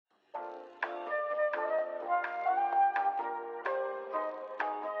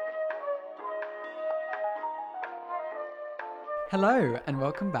Hello, and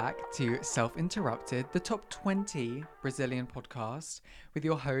welcome back to Self Interrupted, the top 20 Brazilian podcast with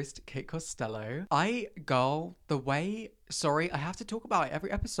your host, Kate Costello. I have to talk about it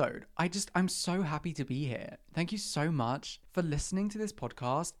every episode. I'm so happy to be here. Thank you so much for listening to this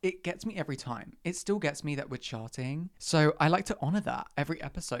podcast. It gets me every time. It still gets me that we're charting. So I like to honor that every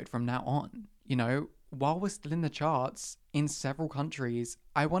episode from now on. You know, while we're still in the charts in several countries,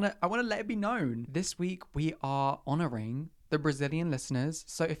 I wanna let it be known. This week we are honoring the Brazilian listeners.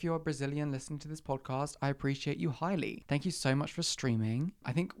 So if you're a Brazilian listening to this podcast, I appreciate you highly. Thank you so much for streaming.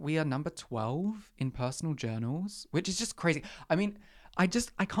 I think we are number 12 in personal journals, which is just crazy. I mean, I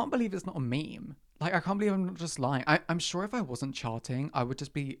can't believe it's not a meme. Like, I can't believe I'm not just lying. I'm sure if I wasn't charting, I would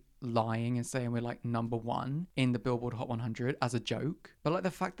just be lying and saying we're like number 1 in the Billboard Hot 100 as a joke. But like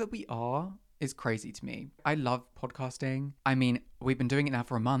the fact that we are is crazy to me. I love podcasting. I mean, we've been doing it now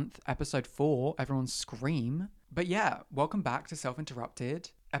for a month. Episode 4, everyone scream. But yeah, welcome back to Self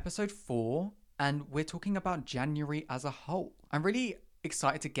Interrupted, episode 4, and we're talking about January as a whole. I'm really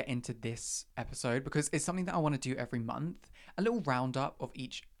excited to get into this episode because it's something that I want to do every month, a little roundup of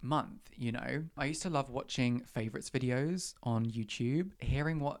each month, you know. I used to love watching favorites videos on YouTube,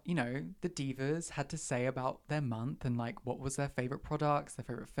 hearing what, you know, the divas had to say about their month and like what was their favorite products, their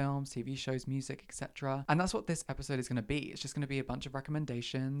favorite films, TV shows, music, etc. And that's what this episode is going to be. It's just going to be a bunch of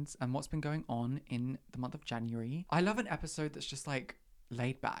recommendations and what's been going on in the month of January. I love an episode that's just like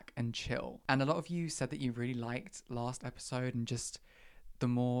laid back and chill. And a lot of you said that you really liked last episode and just the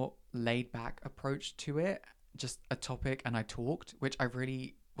more laid back approach to it, just a topic and I talked, which I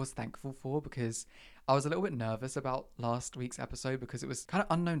really was thankful for because I was a little bit nervous about last week's episode because it was kind of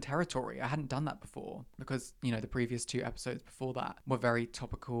unknown territory. I hadn't done that before because, you know, the previous 2 episodes before that were very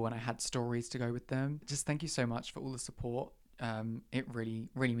topical and I had stories to go with them. Just thank you so much for all the support. It really,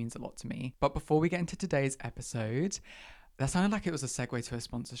 really means a lot to me. But before we get into today's episode, that sounded like it was a segue to a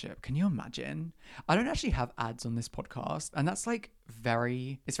sponsorship. Can you imagine? I don't actually have ads on this podcast, and that's like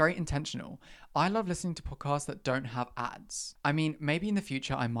it's very intentional. I love listening to podcasts that don't have ads. I mean, maybe in the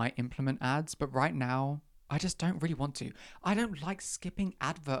future I might implement ads, but right now I just don't really want to. I don't like skipping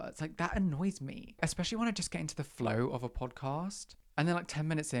adverts. Like, that annoys me, especially when I just get into the flow of a podcast. And then like 10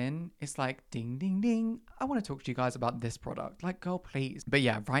 minutes in, it's like, ding, ding, ding. I want to talk to you guys about this product. Like, girl, please. But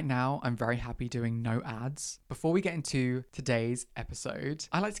yeah, right now, I'm very happy doing no ads. Before we get into today's episode,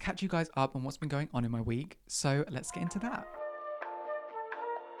 I like to catch you guys up on what's been going on in my week. So let's get into that.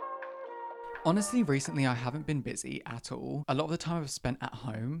 Honestly, recently I haven't been busy at all. A lot of the time I've spent at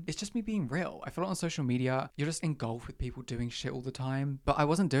home. It's just me being real. I feel like on social media, you're just engulfed with people doing shit all the time, but I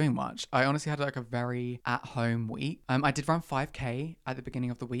wasn't doing much. I honestly had like a very at-home week. I did run 5K at the beginning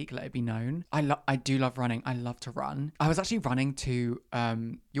of the week, let it be known. I do love running. I love to run. I was actually running to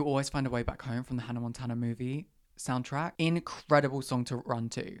You'll Always Find a Way Back Home from the Hannah Montana movie soundtrack. Incredible song to run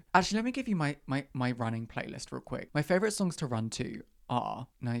to. Actually, let me give you my running playlist real quick. My favorite songs to run to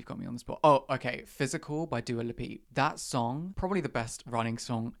now you've got me on the spot. Oh, okay. Physical by Dua Lipa. That song, probably the best running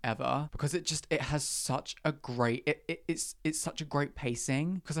song ever because it has such a great, it's such a great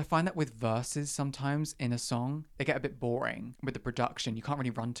pacing because I find that with verses sometimes in a song, they get a bit boring with the production. You can't really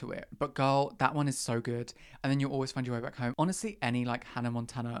run to it. But girl, that one is so good. And then You'll Always Find Your Way Back Home. Honestly, any like Hannah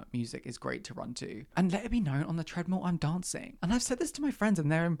Montana music is great to run to. And let it be known, on the treadmill, I'm dancing. And I've said this to my friends and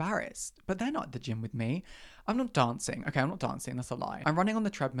they're embarrassed, but they're not at the gym with me. I'm not dancing. Okay, I'm not dancing. That's a lie. I'm running on the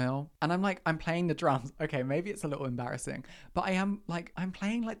treadmill and I'm playing the drums. Okay, maybe it's a little embarrassing, but I'm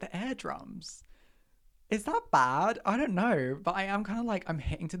playing like the air drums. Is that bad? I don't know, but I am kind of like, I'm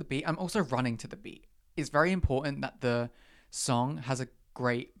hitting to the beat. I'm also running to the beat. It's very important that the song has a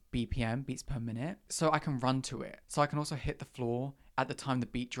great BPM, beats per minute, so I can run to it. So I can also hit the floor at the time the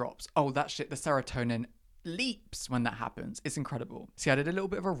beat drops. Oh, that shit, the serotonin leaps when that happens. It's incredible. See, I did a little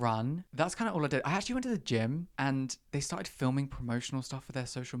bit of a run. That's kind of all I did. I actually went to the gym and they started filming promotional stuff for their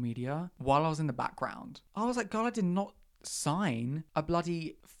social media while I was in the background. I was like, God, I did not sign a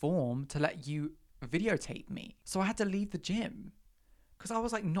bloody form to let you videotape me. So I had to leave the gym because I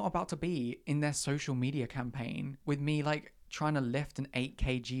was like not about to be in their social media campaign with me like trying to lift an 8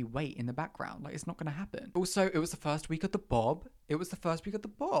 kg weight in the background. Like, it's not going to happen. Also, it was the first week of the bob.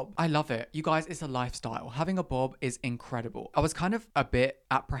 I love it. You guys, it's a lifestyle. Having a bob is incredible. I was kind of a bit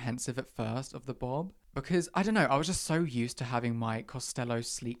apprehensive at first of the bob because I don't know, I was just so used to having my Costello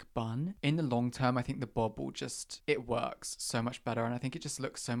sleek bun. In the long term, I think the bob will just, it works so much better. And I think it just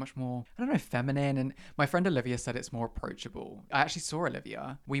looks so much more, I don't know, feminine. And my friend Olivia said it's more approachable. I actually saw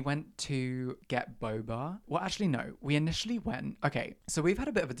Olivia. We went to get boba. Well, actually, no, we initially went, okay, so we've had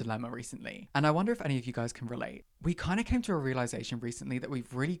a bit of a dilemma recently. And I wonder if any of you guys can relate. We kind of came to a realization recently that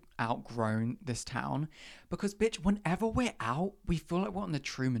we've really outgrown this town because, bitch, whenever we're out, we feel like we're on the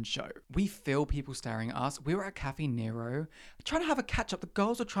Truman Show. We feel people staring at us. We were at Cafe Nero trying to have a catch up. The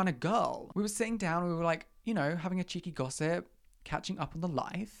girls were trying to girl. We were sitting down. We were like, you know, having a cheeky gossip, catching up on the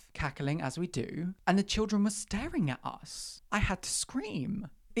life, cackling as we do. And the children were staring at us. I had to scream.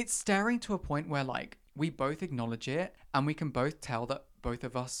 It's staring to a point where, like, we both acknowledge it and we can both tell that both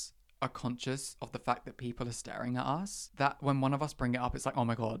of us are conscious of the fact that people are staring at us, that when one of us bring it up, it's like, oh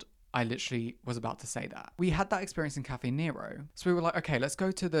my God, I literally was about to say that. We had that experience in Cafe Nero. So we were like, okay, let's go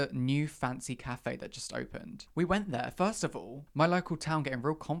to the new fancy cafe that just opened. We went there. First of all, my local town getting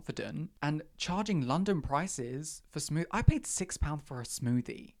real confident and charging London prices for smoothie. I paid £6 for a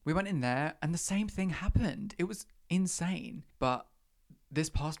smoothie. We went in there and the same thing happened. It was insane. But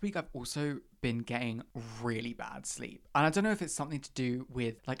this past week, I've also been getting really bad sleep. And I don't know if it's something to do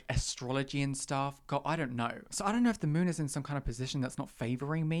with like astrology and stuff. God, I don't know. So I don't know if the moon is in some kind of position that's not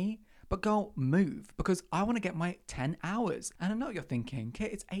favoring me. But girl, move, because I want to get my 10 hours. And I know what you're thinking,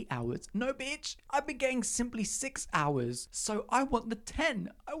 Kit, it's 8 hours. No, bitch, I've been getting simply 6 hours. So I want the 10.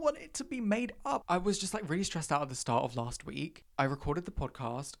 I want it to be made up. I was just like really stressed out at the start of last week. I recorded the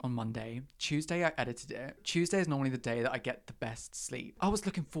podcast on Monday. Tuesday, I edited it. Tuesday is normally the day that I get the best sleep. I was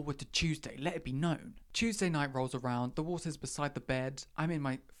looking forward to Tuesday, let it be known. Tuesday night rolls around, the water's beside the bed. I'm in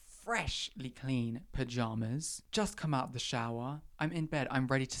my freshly clean pajamas, just come out of the shower. I'm in bed, I'm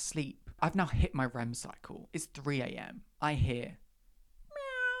ready to sleep. I've now hit my REM cycle. It's 3 a.m. I hear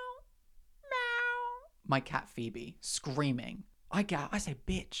meow, meow. My cat Phoebe screaming. I get out, I say,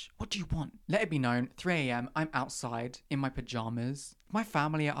 bitch, what do you want? Let it be known, 3 a.m, I'm outside in my pajamas. My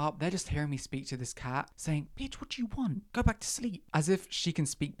family are up, they're just hearing me speak to this cat, saying, bitch, what do you want? Go back to sleep. As if she can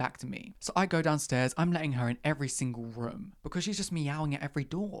speak back to me. So I go downstairs, I'm letting her in every single room because she's just meowing at every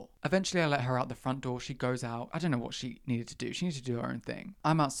door. Eventually I let her out the front door, she goes out. I don't know what she needed to do. She needed to do her own thing.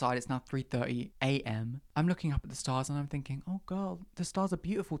 I'm outside, it's now 3:30 a.m. I'm looking up at the stars and I'm thinking, oh girl, the stars are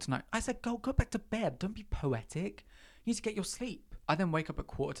beautiful tonight. I said, girl, go back to bed. Don't be poetic. You need to get your sleep. I then wake up at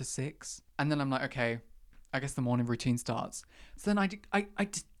 5:45 and then I'm like, okay, I guess the morning routine starts. So then I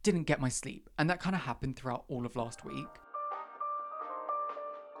just didn't get my sleep. And that kind of happened throughout all of last week.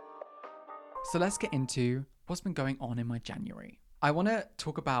 So let's get into what's been going on in my January. I want to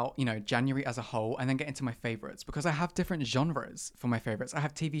talk about, January as a whole and then get into my favorites because I have different genres for my favorites. I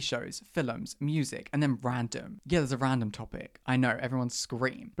have TV shows, films, music, and then random. Yeah, there's a random topic. I know, everyone's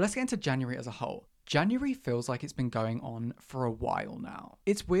scream. But let's get into January as a whole. January feels like it's been going on for a while now.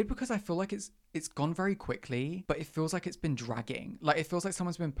 It's weird because I feel like it's gone very quickly, but it feels like it's been dragging. Like it feels like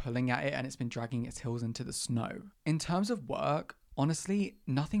someone's been pulling at it and it's been dragging its heels into the snow. In terms of work, honestly,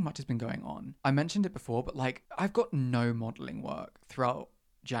 nothing much has been going on. I mentioned it before, but like I've got no modeling work throughout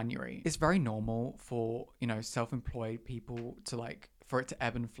January. It's very normal for, self-employed people to for it to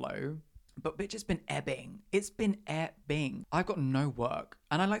ebb and flow. But bitch, it's been ebbing. It's been ebbing. I've got no work.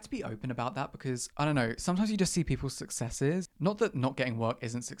 And I like to be open about that because, I don't know, sometimes you just see people's successes. Not that not getting work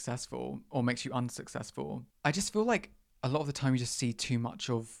isn't successful or makes you unsuccessful. I just feel like a lot of the time you just see too much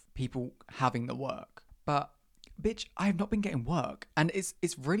of people having the work. But bitch, I have not been getting work. And it's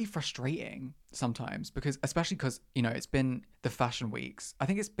really frustrating sometimes because, especially because, it's been the fashion weeks. I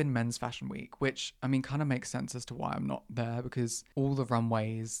think it's been men's fashion week, which, kind of makes sense as to why I'm not there because all the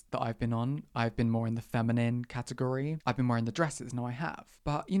runways that I've been on, I've been more in the feminine category. I've been wearing the dresses. No, I have.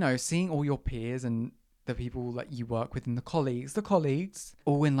 But, seeing all your peers and the people that you work with and the colleagues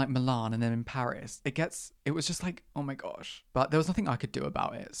all in Milan and then in Paris, it was just like, oh my gosh. But there was nothing I could do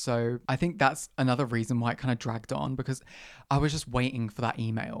about it. So I think that's another reason why it kind of dragged on because I was just waiting for that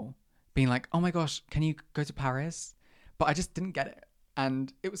email being like, oh my gosh, can you go to Paris? But I just didn't get it.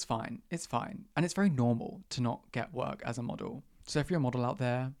 And it was fine. It's fine. And it's very normal to not get work as a model. So if you're a model out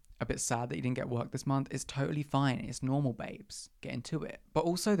there, a bit sad that you didn't get work this month, it's totally fine. It's normal, babes. Get into it. But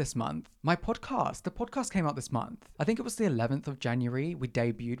also this month, the podcast came out this month. I think it was the 11th of January. We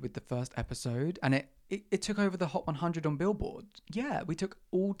debuted with the first episode and it it took over the Hot 100 on Billboard. Yeah, we took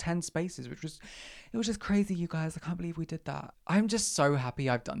all 10 spaces, it was just crazy, you guys. I can't believe we did that. I'm just so happy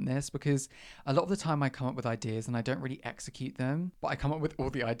I've done this because a lot of the time I come up with ideas and I don't really execute them, but I come up with all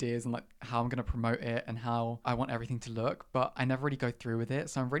the ideas and like how I'm going to promote it and how I want everything to look, but I never really go through with it.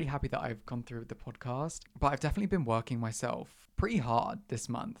 So I'm really happy that I've gone through with the podcast, but I've definitely been working myself pretty hard this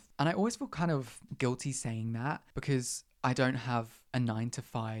month. And I always feel kind of guilty saying that because I don't have a 9 to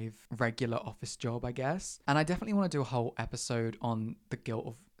 5 regular office job, I guess. And I definitely want to do a whole episode on the guilt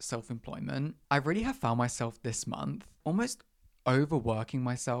of self-employment. I really have found myself this month almost overworking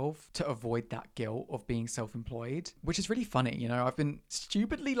myself to avoid that guilt of being self-employed, which is really funny. You know, I've been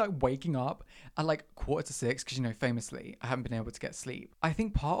stupidly like waking up at like 5:45 because, you know, famously I haven't been able to get sleep. I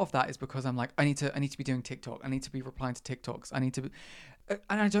think part of that is because I'm like, I need to be doing TikTok. I need to be replying to TikToks. And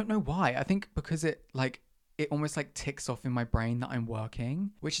I don't know why. I think because it almost like ticks off in my brain that I'm working,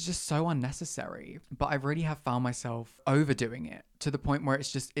 which is just so unnecessary. But I really have found myself overdoing it to the point where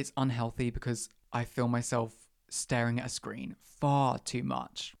it's unhealthy because I feel myself staring at a screen far too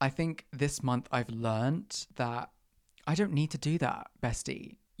much. I think this month I've learned that I don't need to do that,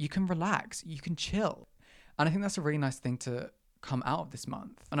 bestie. You can relax, you can chill. And I think that's a really nice thing to come out of this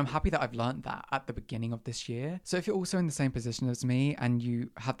month. And I'm happy that I've learned that at the beginning of this year. So if you're also in the same position as me and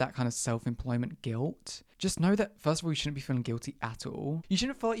you have that kind of self-employment guilt, just know that first of all, you shouldn't be feeling guilty at all. You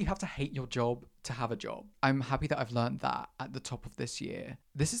shouldn't feel like you have to hate your job to have a job. I'm happy that I've learned that at the top of this year.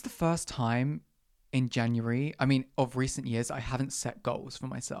 This is the first time in January, of recent years, I haven't set goals for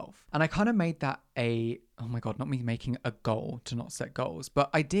myself. And I kind of made that oh my God, not me making a goal to not set goals, but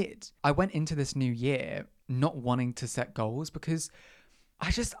I did. I went into this new year not wanting to set goals because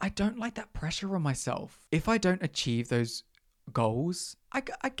I don't like that pressure on myself. If I don't achieve those goals, I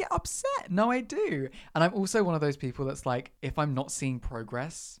get upset. No, I do. And I'm also one of those people that's like, if I'm not seeing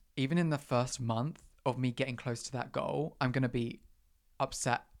progress, even in the first month of me getting close to that goal, I'm going to be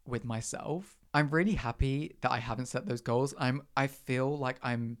upset with myself. I'm really happy that I haven't set those goals. I feel like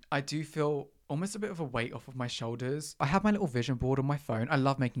I do feel almost a bit of a weight off of my shoulders. I have my little vision board on my phone. I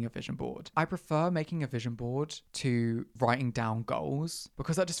love making a vision board. I prefer making a vision board to writing down goals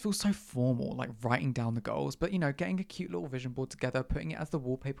because that just feels so formal, like writing down the goals. But, you know, getting a cute little vision board together, putting it as the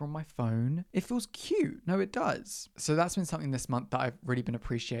wallpaper on my phone, it feels cute. No, it does. So that's been something this month that I've really been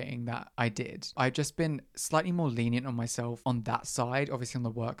appreciating that I did. I've just been slightly more lenient on myself on that side. Obviously on the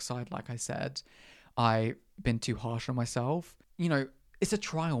work side, like I said, I've been too harsh on myself. You know, it's a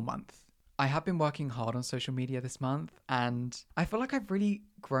trial month. I have been working hard on social media this month and I feel like I've really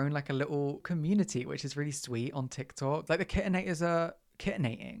grown like a little community, which is really sweet on TikTok. Like the Kittenators are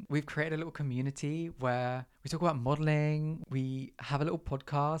kittenating. We've created a little community where we talk about modeling, we have a little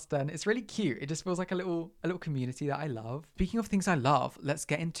podcast and it's really cute. It just feels like a little community that I love. Speaking of things I love, let's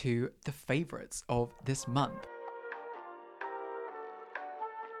get into the favorites of this month.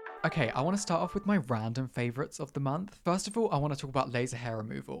 Okay, I want to start off with my random favorites of the month. First of all, I want to talk about laser hair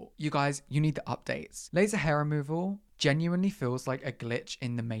removal. You guys, you need the updates. Laser hair removal genuinely feels like a glitch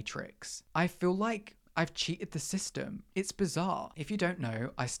in the Matrix. I feel like I've cheated the system. It's bizarre. If you don't know,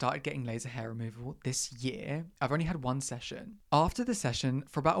 I started getting laser hair removal this year. I've only had one session. After the session,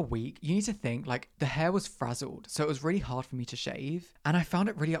 for about a week, you need to think like the hair was frazzled. So it was really hard for me to shave. And I found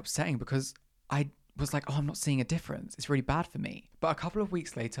it really upsetting because I was like, oh, I'm not seeing a difference. It's really bad for me. But a couple of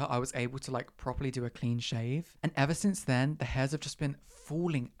weeks later, I was able to like properly do a clean shave. And ever since then, the hairs have just been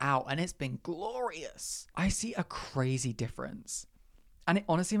falling out and it's been glorious. I see a crazy difference. And it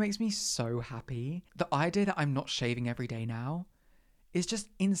honestly makes me so happy. The idea that I'm not shaving every day now is just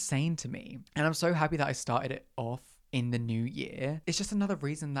insane to me. And I'm so happy that I started it off in the new year. It's just another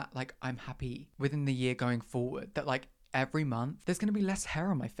reason that like I'm happy within the year going forward, that like every month there's going to be less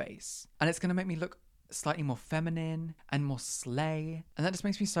hair on my face and it's going to make me look slightly more feminine and more slay. And that just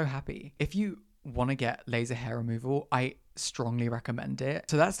makes me so happy. If you want to get laser hair removal, I strongly recommend it.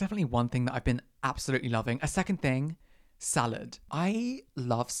 So that's definitely one thing that I've been absolutely loving. A second thing, salad. I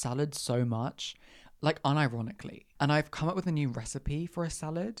love salad so much, like unironically. And I've come up with a new recipe for a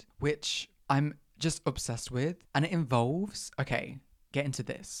salad, which I'm just obsessed with. And it involves, okay, get into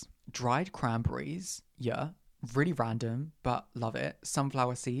this. Dried cranberries, yeah, really random, but love it.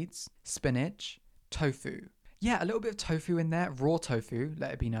 Sunflower seeds, spinach, tofu. Yeah, a little bit of tofu in there. Raw tofu,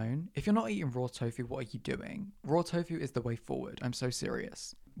 let it be known. If you're not eating raw tofu, what are you doing? Raw tofu is the way forward. I'm so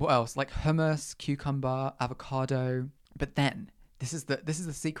serious. What else? Like hummus, cucumber, avocado. But then, this is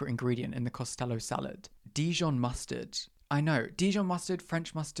the secret ingredient in the Costello salad. Dijon mustard. I know, Dijon mustard,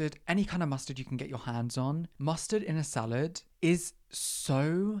 French mustard, any kind of mustard you can get your hands on. Mustard in a salad is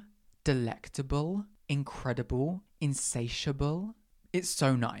so delectable, incredible, insatiable. It's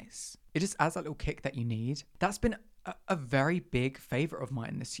so nice. It just adds that little kick that you need. That's been a very big favorite of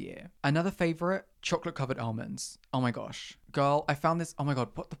mine this year. Another favorite, chocolate covered almonds. Oh my gosh. Girl, I found this. Oh my God,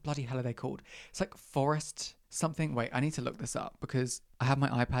 what the bloody hell are they called? It's like Forest something. Wait, I need to look this up because I have my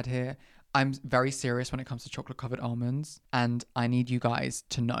iPad here. I'm very serious when it comes to chocolate covered almonds, and I need you guys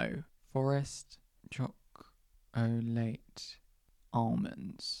to know. Forest chocolate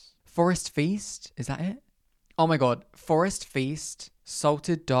almonds. Forest Feast, is that it? Oh my God, Forest Feast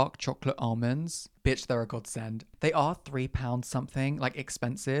salted dark chocolate almonds. Bitch, they're a godsend. They are £3 something, like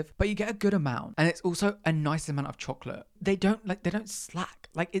expensive, but you get a good amount. And it's also a nice amount of chocolate. They don't slack.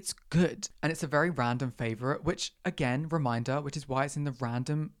 Like, it's good. And it's a very random favorite, which again, reminder, which is why it's in the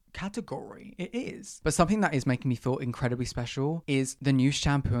random category. It is. But something that is making me feel incredibly special is the new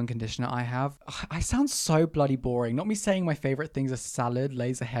shampoo and conditioner I have. Ugh, I sound so bloody boring. Not me saying my favorite things are salad,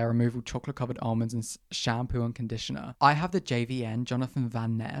 laser hair removal, chocolate covered almonds, and shampoo and conditioner. I have the JVN, Jonathan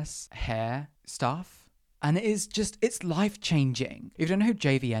Van Ness hair stuff. And it is just, it's life-changing. If you don't know who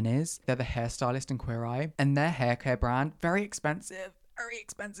JVN is, they're the hairstylist in Queer Eye. And their hair care brand, very expensive,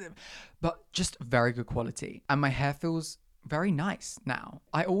 but just very good quality. And my hair feels very nice now.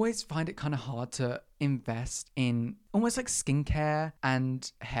 I always find it kind of hard to invest in almost like skincare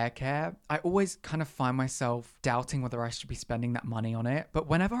and hair care. I always kind of find myself doubting whether I should be spending that money on it. But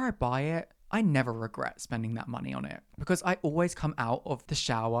whenever I buy it, I never regret spending that money on it because I always come out of the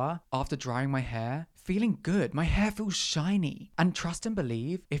shower after drying my hair feeling good. My hair feels shiny. And trust and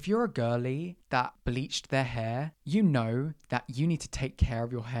believe, if you're a girly that bleached their hair, you know that you need to take care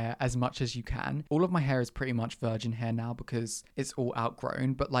of your hair as much as you can. All of my hair is pretty much virgin hair now because it's all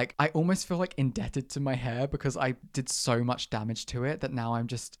outgrown, but like I almost feel like indebted to my hair because I did so much damage to it that now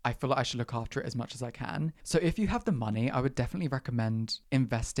I feel like I should look after it as much as I can. So if you have the money, I would definitely recommend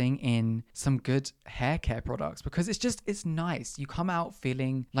investing in some good hair care products because it's nice. You come out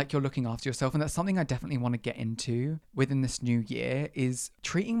feeling like you're looking after yourself, and that's something I definitely want to get into within this new year is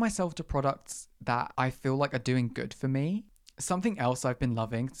treating myself to products that I feel like are doing good for me. Something else I've been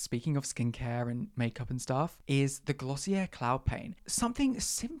loving, speaking of skincare and makeup and stuff, is the Glossier Cloud Paint. Something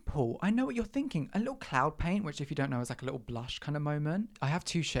simple. I know what you're thinking. A little cloud paint, which if you don't know is like a little blush kind of moment. I have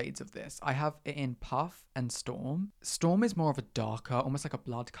two shades of this. I have it in Puff and Storm. Storm is more of a darker, almost like a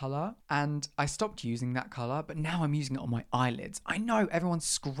blood color. And I stopped using that color, but now I'm using it on my eyelids. I know everyone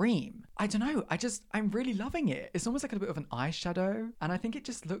scream. I don't know. I'm really loving it. It's almost like a bit of an eyeshadow. And I think it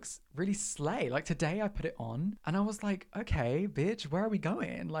just looks really slay. Like today I put it on and I was like, okay, bitch, where are we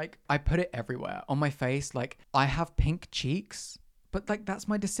going? Like I put it everywhere on my face. Like I have pink cheeks, but like that's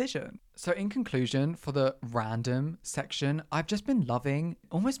my decision. So in conclusion, for the random section, I've just been loving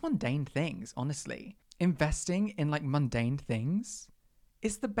almost mundane things, honestly. Investing in like mundane things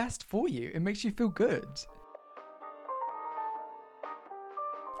is the best for you. It makes you feel good.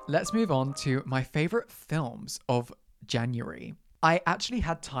 Let's move on to my favorite films of January. I actually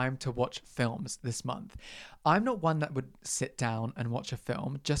had time to watch films this month. I'm not one that would sit down and watch a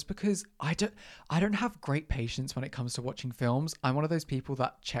film just because I don't have great patience when it comes to watching films. I'm one of those people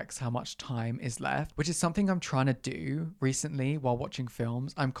that checks how much time is left, which is something I'm trying to do recently while watching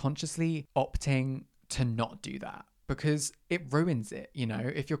films. I'm consciously opting to not do that because it ruins it, you know?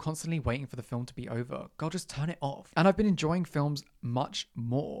 If you're constantly waiting for the film to be over, God, just turn it off. And I've been enjoying films much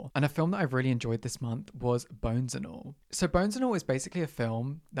more. And a film that I've really enjoyed this month was Bones and All. So Bones and All is basically a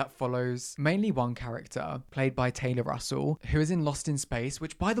film that follows mainly one character, played by Taylor Russell, who is in Lost in Space,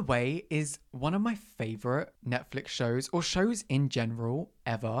 which, by the way, is one of my favorite Netflix shows, or shows in general,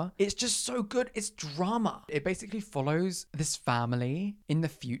 ever. It's just so good. It's drama. It basically follows this family in the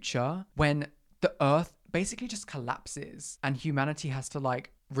future when the Earth basically just collapses and humanity has to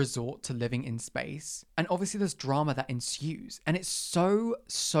like resort to living in space. And obviously there's drama that ensues and it's so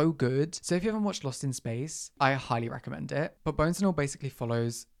good. So if you haven't watched Lost in Space, I highly recommend it. But Bones and All basically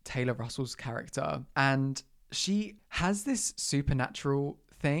follows Taylor Russell's character, and she has this supernatural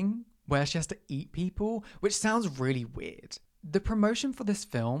thing where she has to eat people, which sounds really weird. The promotion for this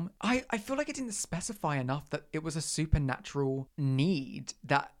film, I feel like it didn't specify enough that it was a supernatural need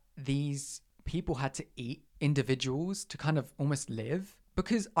that these people had to eat individuals to kind of almost live.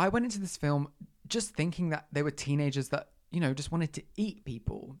 Because I went into this film just thinking that they were teenagers that, you know, just wanted to eat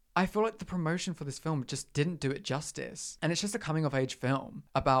people. I feel like the promotion for this film just didn't do it justice. And it's just a coming of age film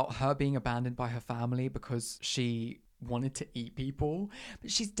about her being abandoned by her family because she wanted to eat people.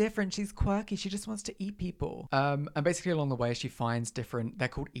 But she's different. She's quirky. She just wants to eat people. And basically along the way, she finds different, they're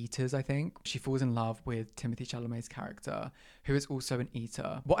called eaters, I think. She falls in love with Timothée Chalamet's character, who is also an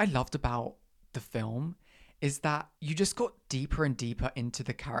eater. What I loved about the film is that you just got deeper and deeper into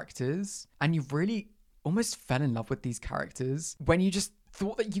the characters and you really almost fell in love with these characters when you just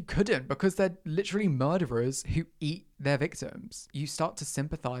thought that you couldn't because they're literally murderers who eat their victims. You start to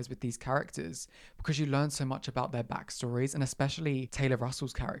sympathize with these characters because you learn so much about their backstories, and especially Taylor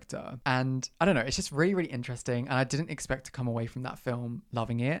Russell's character. And I don't know, it's just really, really interesting. And I didn't expect to come away from that film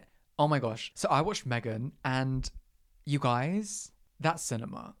loving it. Oh my gosh. So I watched Megan, and you guys, that's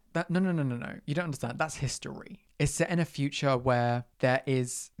cinema. No. You don't understand. That's history. It's set in a future where there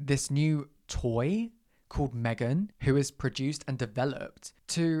is this new toy called Megan, who is produced and developed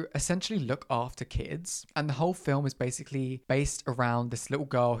to essentially look after kids. And the whole film is basically based around this little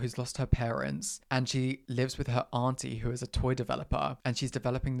girl who's lost her parents, and she lives with her auntie, who is a toy developer, and she's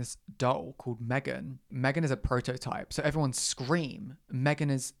developing this doll called Megan. Megan is a prototype, so everyone scream. Megan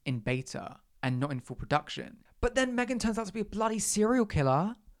is in beta and not in full production. But then Megan turns out to be a bloody serial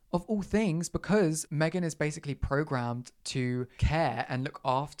killer, of all things, because Megan is basically programmed to care and look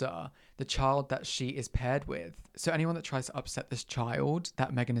after the child that she is paired with. So anyone that tries to upset this child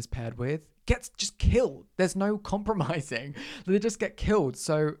that Megan is paired with gets just killed. There's no compromising. They just get killed.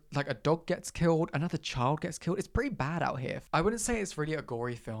 So like a dog gets killed, another child gets killed. It's pretty bad out here. I wouldn't say it's really a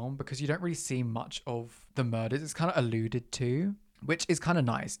gory film because you don't really see much of the murders. It's kind of alluded to, which is kind of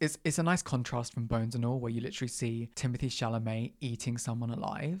nice. It's a nice contrast from Bones and All, where you literally see Timothée Chalamet eating someone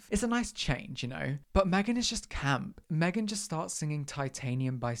alive. It's a nice change, you know? But Megan is just camp. Megan just starts singing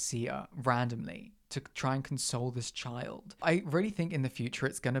Titanium by Sia randomly to try and console this child. I really think in the future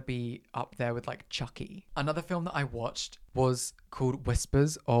it's going to be up there with like Chucky. Another film that I watched was called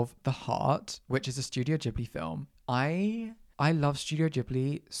Whispers of the Heart, which is a Studio Ghibli film. I love Studio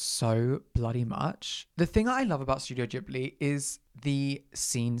Ghibli so bloody much. The thing I love about Studio Ghibli is the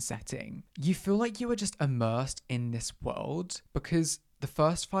scene setting. You feel like you are just immersed in this world because the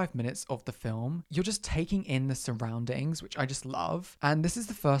first 5 minutes of the film, you're just taking in the surroundings, which I just love. And this is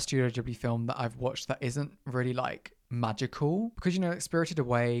the first Studio Ghibli film that I've watched that isn't really like magical, because, you know, like Spirited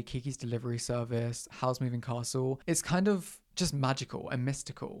Away, Kiki's Delivery Service, Howl's Moving Castle, it's kind of just magical and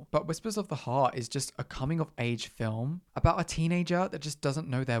mystical. But Whispers of the Heart is just a coming of age film about a teenager that just doesn't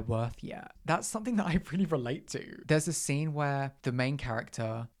know their worth yet. That's something that I really relate to. There's a scene where the main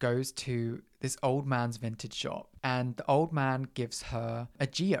character goes to this old man's vintage shop, and the old man gives her a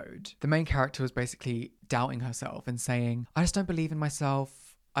geode. The main character was basically doubting herself and saying, I just don't believe in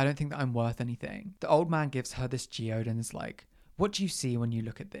myself. I don't think that I'm worth anything. The old man gives her this geode and is like, what do you see when you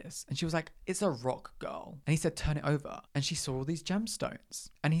look at this? And she was like, it's a rock, girl. And he said, turn it over. And she saw all these gemstones.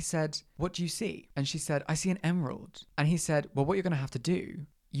 And he said, what do you see? And she said, I see an emerald. And he said, well, what you're going to have to do,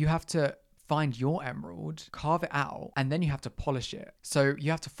 you have to find your emerald, carve it out, and then you have to polish it. So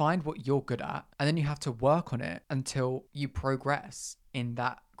you have to find what you're good at, and then you have to work on it until you progress in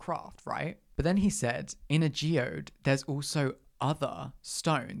that craft, right? But then he said, in a geode, there's also other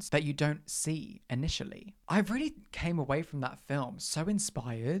stones that you don't see initially. I really came away from that film so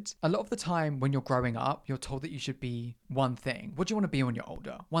inspired. A lot of the time when you're growing up, you're told that you should be one thing. What do you want to be when you're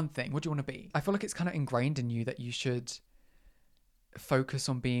older? One thing. What do you want to be? I feel like it's kind of ingrained in you that you should focus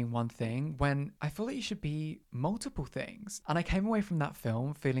on being one thing, when I feel that you should be multiple things. And I came away from that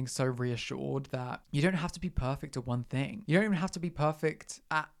film feeling so reassured that you don't have to be perfect at one thing. You don't even have to be perfect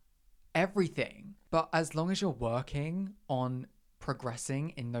at everything. But as long as you're working on progressing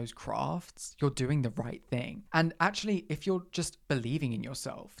in those crafts, you're doing the right thing. And actually, if you're just believing in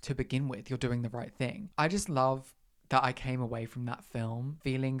yourself to begin with, you're doing the right thing. I just love that I came away from that film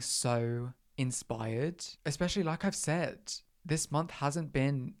feeling so inspired, especially like I've said, this month hasn't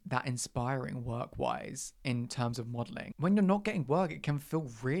been that inspiring work-wise in terms of modeling. When you're not getting work, it can feel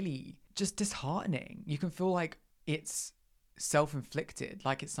really just disheartening. You can feel like it's self-inflicted,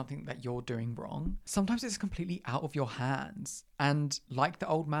 like it's something that you're doing wrong. Sometimes it's completely out of your hands. And like the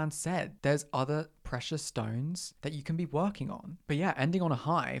old man said, there's other precious stones that you can be working on. But yeah, ending on a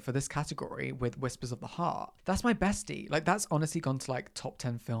high for this category with Whispers of the Heart. That's my bestie. Like, that's honestly gone to like top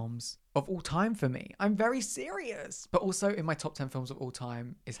 10 films of all time for me. I'm very serious. But also in my top 10 films of all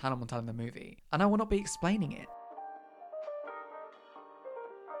time is Hannah Montana the movie. And I will not be explaining it.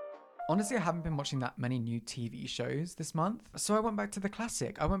 Honestly, I haven't been watching that many new TV shows this month, so I went back to the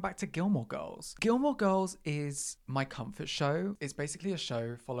classic. I went back to Gilmore Girls. Gilmore Girls is my comfort show. It's basically a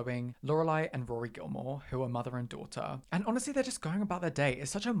show following Lorelai and Rory Gilmore, who are mother and daughter. And honestly, they're just going about their day.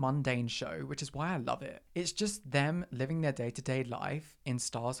 It's such a mundane show, which is why I love it. It's just them living their day-to-day life in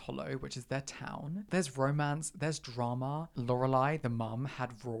Stars Hollow, which is their town. There's romance, there's drama. Lorelai, the mum,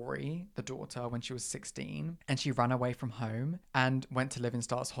 had Rory, the daughter, when she was 16, and she ran away from home and went to live in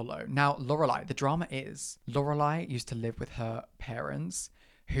Stars Hollow. Now, Lorelai, the drama is, Lorelai used to live with her parents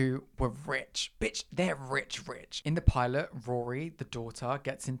who were rich. Bitch, they're rich. In the pilot, Rory, the daughter,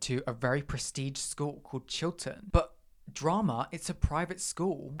 gets into a very prestige school called Chilton. But Drama, it's a private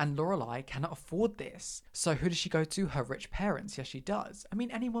school and Lorelai cannot afford this. So who does she go to? Her rich parents. Yes, she does. I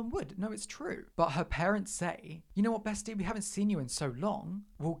mean, anyone would. No, it's true. But her parents say, you know what, bestie, we haven't seen you in so long.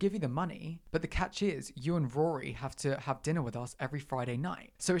 We'll give you the money. But the catch is you and Rory have to have dinner with us every Friday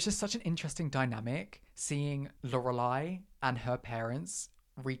night. So it's just such an interesting dynamic seeing Lorelai and her parents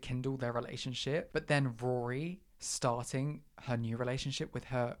rekindle their relationship, but then Rory starting her new relationship with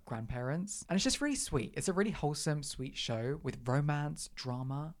her grandparents. And it's just really sweet. It's a really wholesome, sweet show with romance,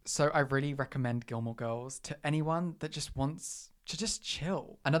 drama. So I really recommend Gilmore Girls to anyone that just wants to just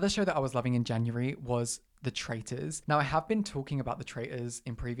chill. Another show that I was loving in January was The Traitors. Now, I have been talking about The Traitors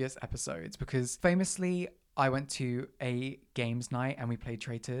in previous episodes because famously, I went to a games night and we played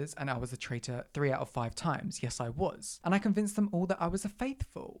Traitors, and I was a traitor 3 out of 5 times. Yes, I was. And I convinced them all that I was a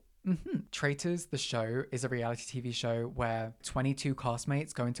faithful. Traitors, the show, is a reality TV show where 22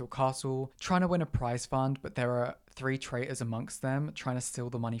 castmates go into a castle trying to win a prize fund, but there are 3 traitors amongst them trying to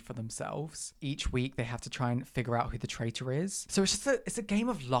steal the money for themselves. Each week they have to try and figure out who the traitor is. So it's a game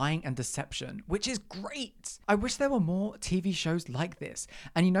of lying and deception, which is great. I wish there were more TV shows like this.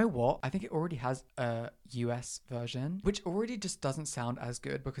 And you know what? I think it already has a US version, which already just doesn't sound as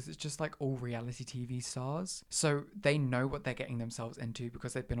good because it's just like all reality TV stars. So they know what they're getting themselves into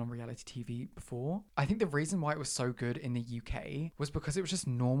because they've been on reality TV before. I think the reason why it was so good in the UK was because it was just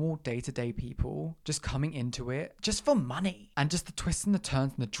normal day-to-day people just coming into it just for money, and just the twists and the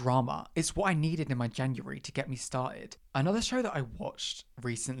turns and the drama. It's what I needed in my January to get me started. Another show that I watched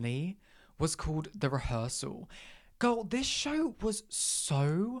recently was called The Rehearsal. Girl, this show was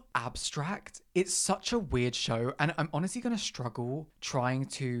so abstract. It's such a weird show, and I'm honestly going to struggle trying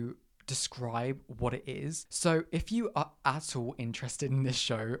to describe what it is. So if you are at all interested in this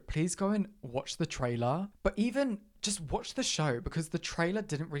show, please go and watch the trailer. But even just watch the show, because the trailer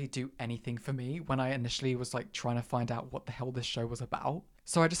didn't really do anything for me when I initially was like trying to find out what the hell this show was about.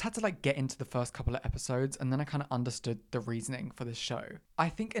 So I just had to like get into the first couple of episodes, and then I kind of understood the reasoning for this show. I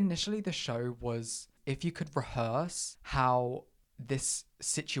think initially the show was if you could rehearse how this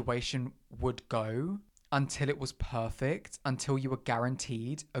situation would go until it was perfect, until you were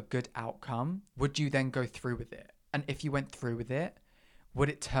guaranteed a good outcome, would you then go through with it? And if you went through with it, would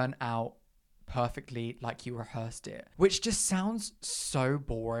it turn out perfectly like you rehearsed it? Which just sounds so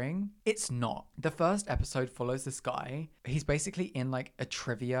boring. It's not. The first episode follows this guy. He's basically in like a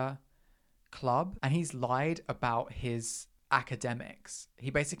trivia club, and he's lied about his academics. He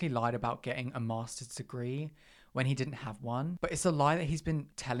basically lied about getting a master's degree when he didn't have one, but it's a lie that he's been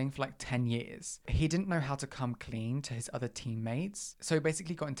telling for like 10 years. He didn't know how to come clean to his other teammates, so he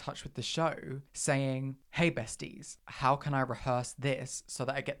basically got in touch with the show saying, hey besties, how can I rehearse this so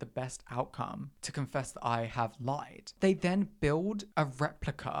that I get the best outcome to confess that I have lied? They then build a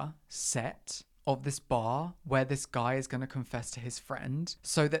replica set of this bar where this guy is going to confess to his friend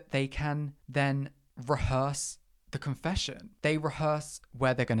so that they can then rehearse the confession. They rehearse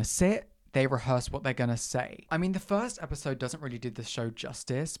where they're going to sit. They rehearse what they're going to say. I mean, the first episode doesn't really do the show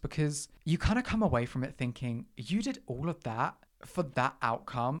justice because you kind of come away from it thinking, you did all of that for that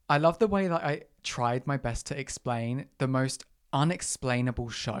outcome. I love the way that I tried my best to explain the most unexplainable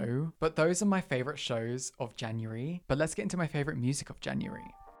show, but those are my favorite shows of January. But let's get into my favorite music of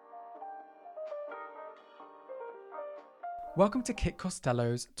January. Welcome to Kit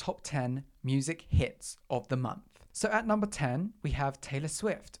Costello's Top 10 Music Hits of the Month. So at number 10, we have Taylor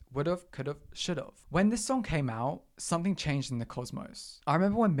Swift, Would've, Could've, Should've. When this song came out, something changed in the cosmos. I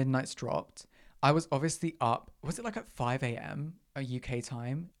remember when Midnights dropped, I was obviously up, was it like at 5 a.m. UK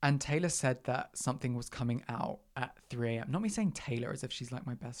time? And Taylor said that something was coming out at 3 a.m. Not me saying Taylor as if she's like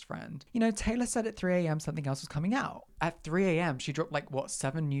my best friend. You know, Taylor said at 3 a.m. something else was coming out. At 3 a.m. she dropped like,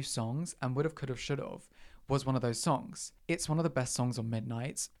 7 new songs, and Would've, Could've, Should've was one of those songs. It's one of the best songs on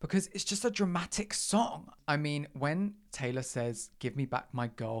Midnights because it's just a dramatic song. I mean, when Taylor says, give me back my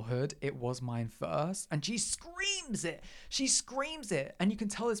girlhood, it was mine first, and she screams it. She screams it, and you can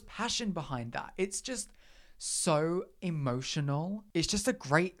tell there's passion behind that. It's just so emotional. It's just a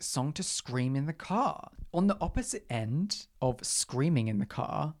great song to scream in the car. On the opposite end of screaming in the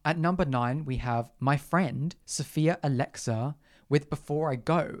car, at number 9, we have my friend, Sophia Alexa, with Before I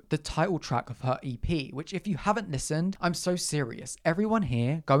Go, the title track of her EP, which if you haven't listened, I'm so serious. Everyone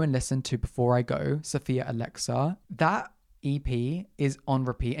here, go and listen to Before I Go, Sophia Alexa. That EP is on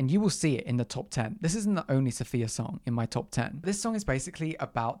repeat, and you will see it in the top 10. This isn't the only Sophia song in my top 10. This song is basically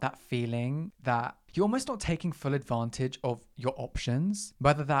about that feeling that you're almost not taking full advantage of your options,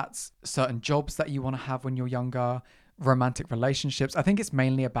 whether that's certain jobs that you want to have when you're younger, romantic relationships. I think it's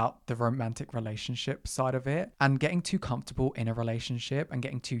mainly about the romantic relationship side of it and getting too comfortable in a relationship and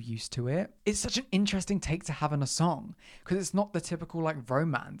getting too used to it. It's such an interesting take to have in a song because it's not the typical like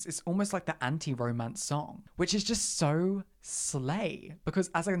romance. It's almost like the anti-romance song, which is just so slay because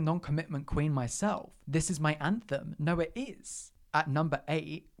as a non-commitment queen myself, this is my anthem. No, it is. At number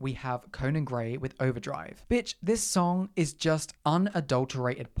 8, we have Conan Gray with Overdrive. Bitch, this song is just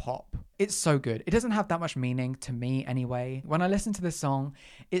unadulterated pop. It's so good. It doesn't have that much meaning to me anyway. When I listen to this song,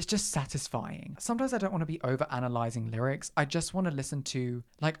 it's just satisfying. Sometimes I don't want to be over-analyzing lyrics. I just want to listen to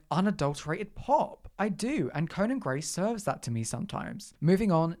like unadulterated pop. I do. And Conan Gray serves that to me sometimes.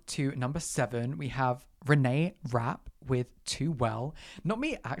 Moving on to number 7, we have Renee Rapp with Too Well. Not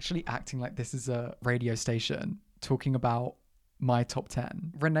me actually acting like this is a radio station talking about my top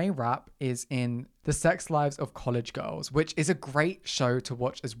 10. Renee Rapp is in The Sex Lives of College Girls, which is a great show to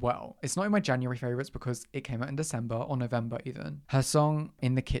watch as well. It's not in my January favorites because it came out in December or November even. Her song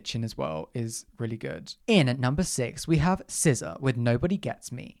In the Kitchen as well is really good. In at number 6, we have SZA with Nobody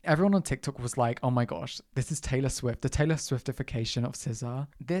Gets Me. Everyone on TikTok was like, oh my gosh, this is Taylor Swift, the Taylor Swiftification of SZA.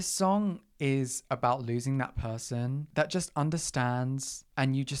 This song is about losing that person that just understands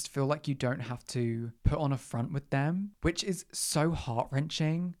and you just feel like you don't have to put on a front with them, which is so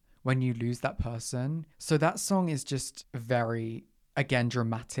heart-wrenching when you lose that person. So that song is just very, again,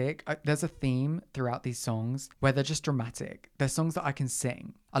 dramatic. There's a theme throughout these songs where they're just dramatic. They're songs that I can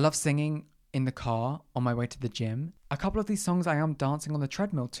sing. I love singing in the car on my way to the gym. A couple of these songs I am dancing on the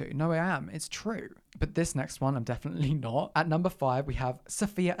treadmill to. No, I am. It's true. But this next one, I'm definitely not. At number 5, we have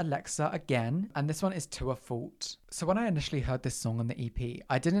Sophia Alexa again. And this one is To a Fault. So when I initially heard this song on the EP,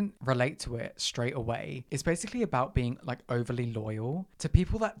 I didn't relate to it straight away. It's basically about being like overly loyal to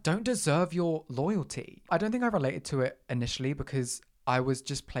people that don't deserve your loyalty. I don't think I related to it initially because I was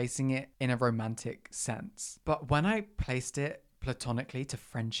just placing it in a romantic sense. But when I placed it platonically to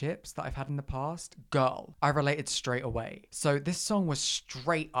friendships that I've had in the past, girl, I related straight away. So this song was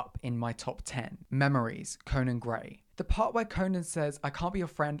straight up in my top 10. Memories, Conan Gray. The part where Conan says, I can't be your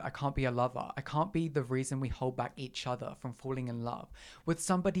friend, I can't be a lover, I can't be the reason we hold back each other from falling in love with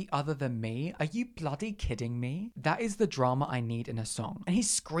somebody other than me. Are you bloody kidding me? That is the drama I need in a song. And he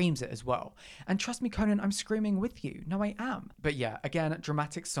screams it as well. And trust me, Conan, I'm screaming with you. No, I am. But yeah, again,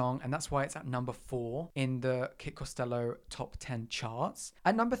 dramatic song, and that's why it's at number 4 in the Kit Costello top 10 charts.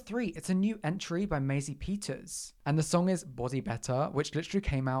 At number 3, it's a new entry by Maisie Peters. And the song is Body Better, which literally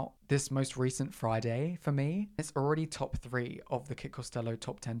came out this most recent Friday for me. It's already top 3 of the Kit Costello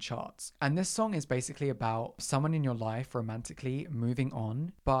top 10 charts. And this song is basically about someone in your life romantically moving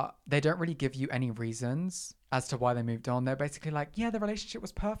on, but they don't really give you any reasons as to why they moved on. They're basically like, yeah, the relationship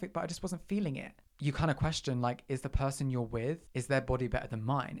was perfect, but I just wasn't feeling it. You kind of question, like, is the person you're with, is their body better than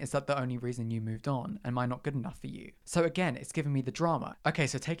mine? Is that the only reason you moved on? Am I not good enough for you? So again, it's giving me the drama. Okay,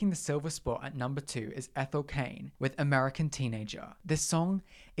 so taking the silver spot at number 2 is Ethel Cain with American Teenager. This song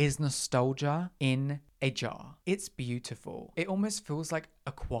is nostalgia in a jar. It's beautiful. It almost feels like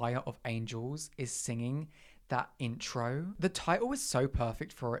a choir of angels is singing that intro. The title is so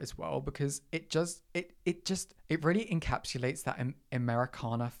perfect for it as well because it really encapsulates that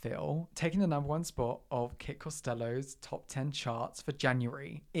Americana feel. Taking the number 1 spot of Kit Costello's top 10 charts for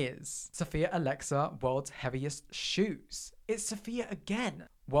January is Sophia Alexa, World's Heaviest Shoes. It's Sophia again.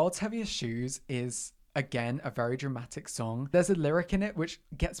 World's Heaviest Shoes is again a very dramatic song. There's a lyric in it which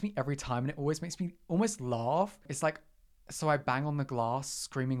gets me every time and it always makes me almost laugh. It's like, so I bang on the glass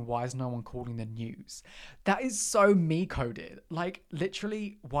screaming, why is no one calling the news? That is so me coded. Like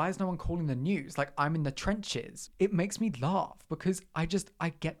literally, why is no one calling the news? Like I'm in the trenches. It makes me laugh because I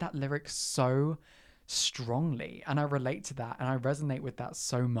get that lyric so strongly and I relate to that and I resonate with that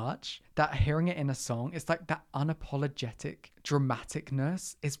so much that hearing it in a song, it's like that unapologetic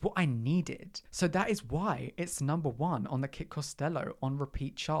dramaticness is what I needed. So that is why it's number 1 on the Kit Costello on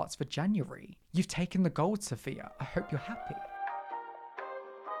repeat charts for January. You've taken the gold, Sophia. I hope you're happy.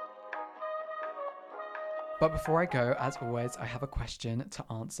 But before I go, as always, I have a question to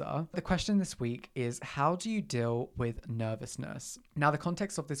answer. The question this week is, how do you deal with nervousness? Now, the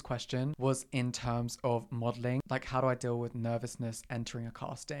context of this question was in terms of modeling. Like, how do I deal with nervousness entering a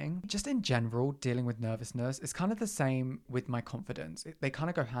casting? Just in general, dealing with nervousness is kind of the same with my confidence. They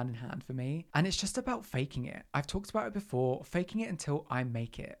kind of go hand in hand for me. And it's just about faking it. I've talked about it before, faking it until I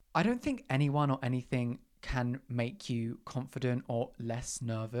make it. I don't think anyone or anything can make you confident or less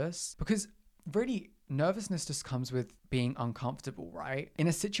nervous because really, nervousness just comes with being uncomfortable, right? In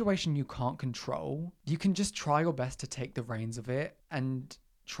a situation you can't control, you can just try your best to take the reins of it and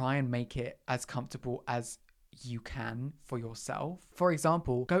try and make it as comfortable as you can for yourself. For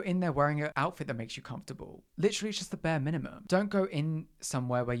example, go in there wearing an outfit that makes you comfortable. Literally, it's just the bare minimum. Don't go in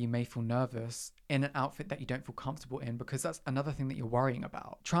somewhere where you may feel nervous in an outfit that you don't feel comfortable in, because that's another thing that you're worrying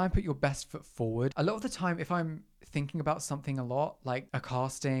about. Try and put your best foot forward. A lot of the time, if I'm thinking about something a lot, like a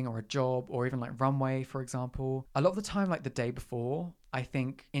casting or a job or even like runway, for example, a lot of the time, like the day before, I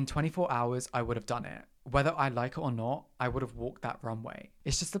think in 24 hours, I would have done it. Whether I like it or not, I would have walked that runway.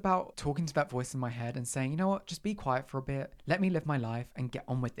 It's just about talking to that voice in my head and saying, you know what, just be quiet for a bit. Let me live my life and get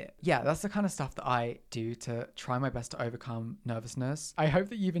on with it. Yeah, that's the kind of stuff that I do to try my best to overcome nervousness. I hope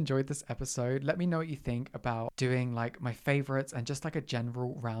that you've enjoyed this episode. Let me know what you think about doing like my favorites and just like a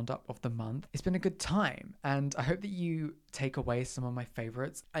general roundup of the month. It's been a good time, and I hope that you take away some of my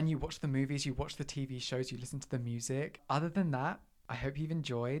favorites and you watch the movies, you watch the TV shows, you listen to the music. Other than that, I hope you've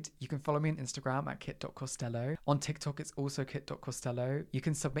enjoyed. You can follow me on Instagram at kit.costello. On TikTok, it's also kit.costello. You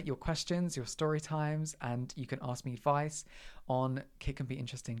can submit your questions, your story times, and you can ask me advice on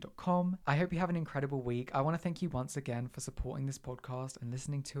kitcanbeinteresting.com. I hope you have an incredible week. I want to thank you once again for supporting this podcast and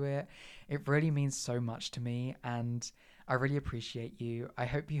listening to it. It really means so much to me, and I really appreciate you. I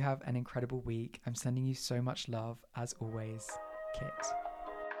hope you have an incredible week. I'm sending you so much love, as always. Kit.